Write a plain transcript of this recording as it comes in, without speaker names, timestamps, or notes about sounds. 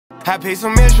I paid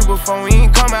some extra before we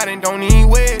ain't come out and don't even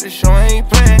wait. The show ain't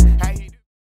playing.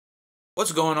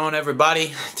 What's going on,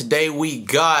 everybody? Today we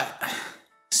got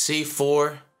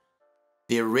C4,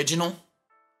 the original.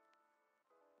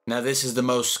 Now this is the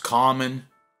most common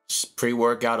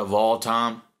pre-workout of all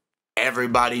time.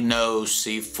 Everybody knows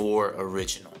C4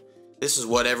 original. This is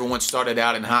what everyone started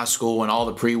out in high school when all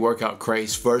the pre-workout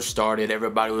craze first started.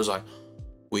 Everybody was like,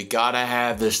 we gotta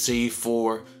have the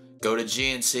C4. Go to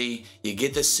GNC, you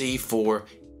get the C4.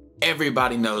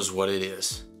 Everybody knows what it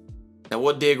is. Now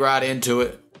we'll dig right into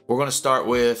it. We're gonna start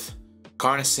with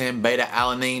carnosine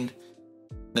beta-alanine.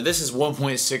 Now this is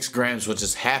 1.6 grams, which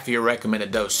is half your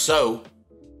recommended dose. So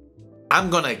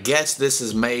I'm gonna guess this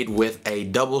is made with a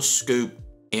double scoop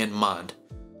in mind.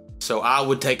 So I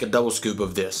would take a double scoop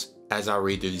of this as I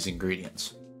read through these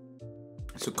ingredients.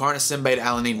 So carnosine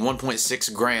beta-alanine,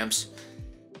 1.6 grams.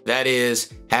 That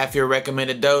is half your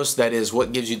recommended dose. That is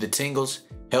what gives you the tingles,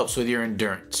 helps with your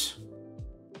endurance.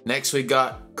 Next we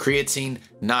got creatine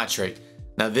nitrate.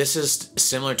 Now this is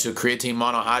similar to creatine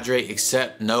monohydrate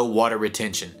except no water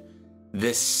retention.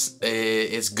 This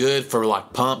is good for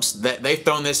like pumps. They've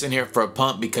thrown this in here for a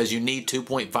pump because you need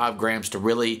 2.5 grams to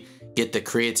really get the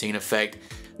creatine effect.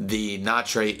 The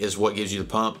nitrate is what gives you the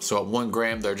pump. So at 1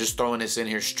 gram, they're just throwing this in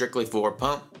here strictly for a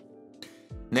pump.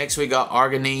 Next we got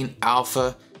arginine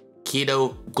alpha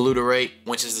ketoglutarate,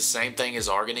 which is the same thing as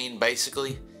arginine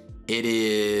basically. It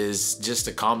is just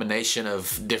a combination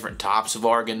of different types of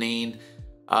arginine.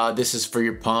 This is for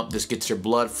your pump. This gets your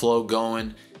blood flow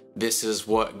going. This is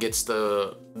what gets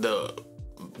the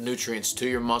nutrients to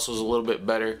your muscles a little bit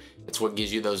better. It's what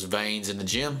gives you those veins in the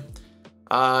gym.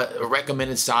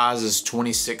 Recommended size is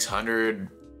 2,600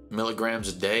 milligrams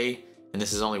a day, and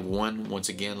this is only one, once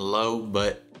again low,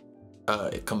 but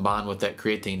combined with that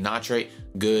creatine nitrate,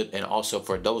 good. And also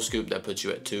for a double scoop, that puts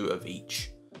you at 2 of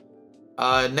each.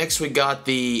 Next we got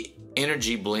the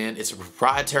energy blend. It's a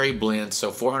proprietary blend,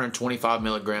 so 425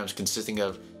 milligrams consisting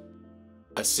of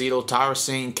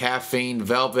acetyltyrosine, caffeine,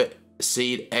 velvet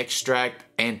seed extract,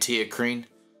 and teacrine.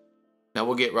 Now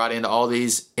we'll get right into all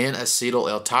these.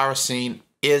 N-acetyl-L-tyrosine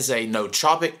is a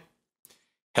nootropic,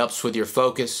 helps with your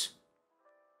focus,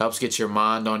 helps get your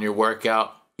mind on your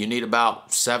workout. You need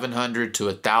about 700 to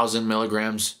 1,000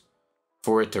 milligrams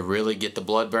for it to really get the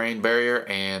blood-brain barrier,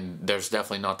 and there's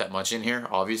definitely not that much in here,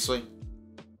 obviously,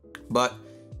 but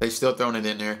they've still thrown it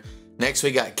in there. Next,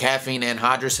 we got caffeine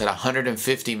anhydrous at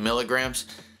 150 milligrams.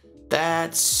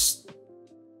 That's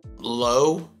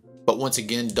low, but once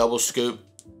again, double scoop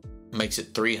makes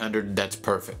it 300. That's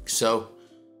perfect. So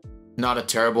not a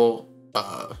terrible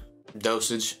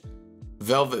dosage.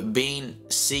 Velvet bean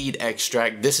seed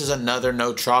extract. This is another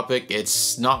nootropic.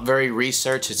 It's not very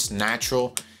researched. It's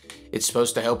natural. It's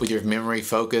supposed to help with your memory,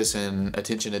 focus, and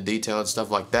attention to detail and stuff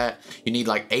like that. You need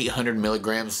like 800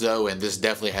 milligrams though, and this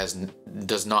definitely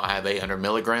does not have 800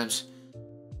 milligrams.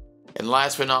 And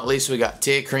last but not least, we got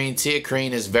teacrine.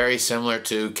 Teacrine is very similar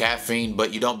to caffeine,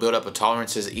 but you don't build up a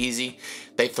tolerance as easy.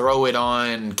 They throw it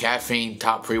on caffeine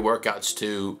top pre-workouts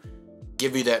to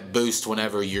give you that boost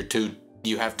whenever you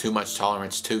have too much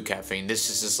tolerance to caffeine. This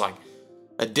is just like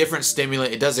a different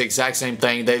stimulant. It does the exact same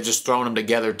thing. They've just thrown them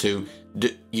together to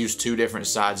use 2 different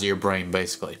sides of your brain,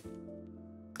 basically.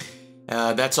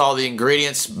 That's all the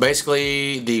ingredients.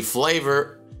 Basically, the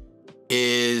flavor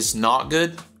is not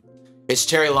good. It's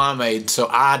cherry limeade, so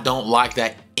I don't like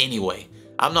that anyway.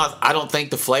 I don't think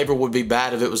the flavor would be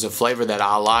bad if it was a flavor that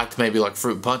I liked, maybe like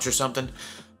fruit punch or something,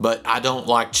 but I don't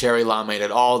like cherry limeade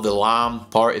at all. The lime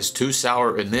part is too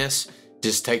sour in this.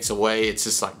 Just takes away, it's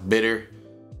just like bitter.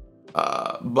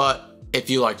 But if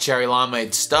you like cherry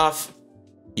limeade stuff,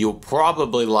 you'll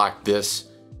probably like this.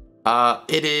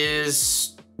 It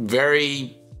is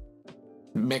very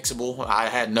mixable. I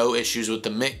had no issues with the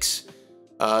mix.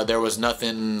 There was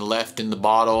nothing left in the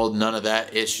bottle, none of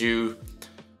that issue.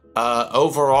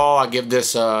 Overall, I give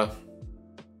this,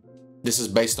 this is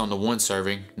based on the 1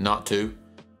 serving, not 2.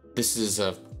 This is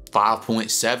a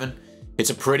 5.7. It's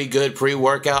a pretty good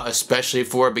pre-workout, especially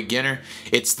for a beginner.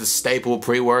 It's the staple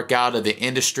pre-workout of the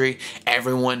industry.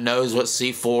 Everyone knows what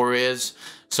C4 is.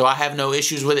 So I have no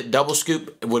issues with it. Double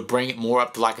scoop would bring it more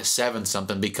up to like a 7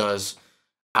 something because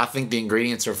I think the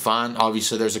ingredients are fine.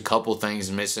 Obviously, there's a couple things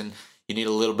missing. You need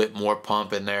a little bit more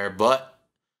pump in there. But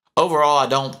overall,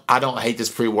 I don't hate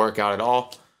this pre-workout at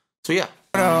all. So yeah.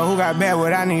 Who got bad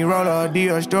what I need? Roller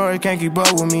deal story can't keep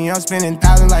up with me. I'm spending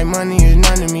thousands like money is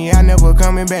none to me. I never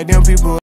coming back. Them people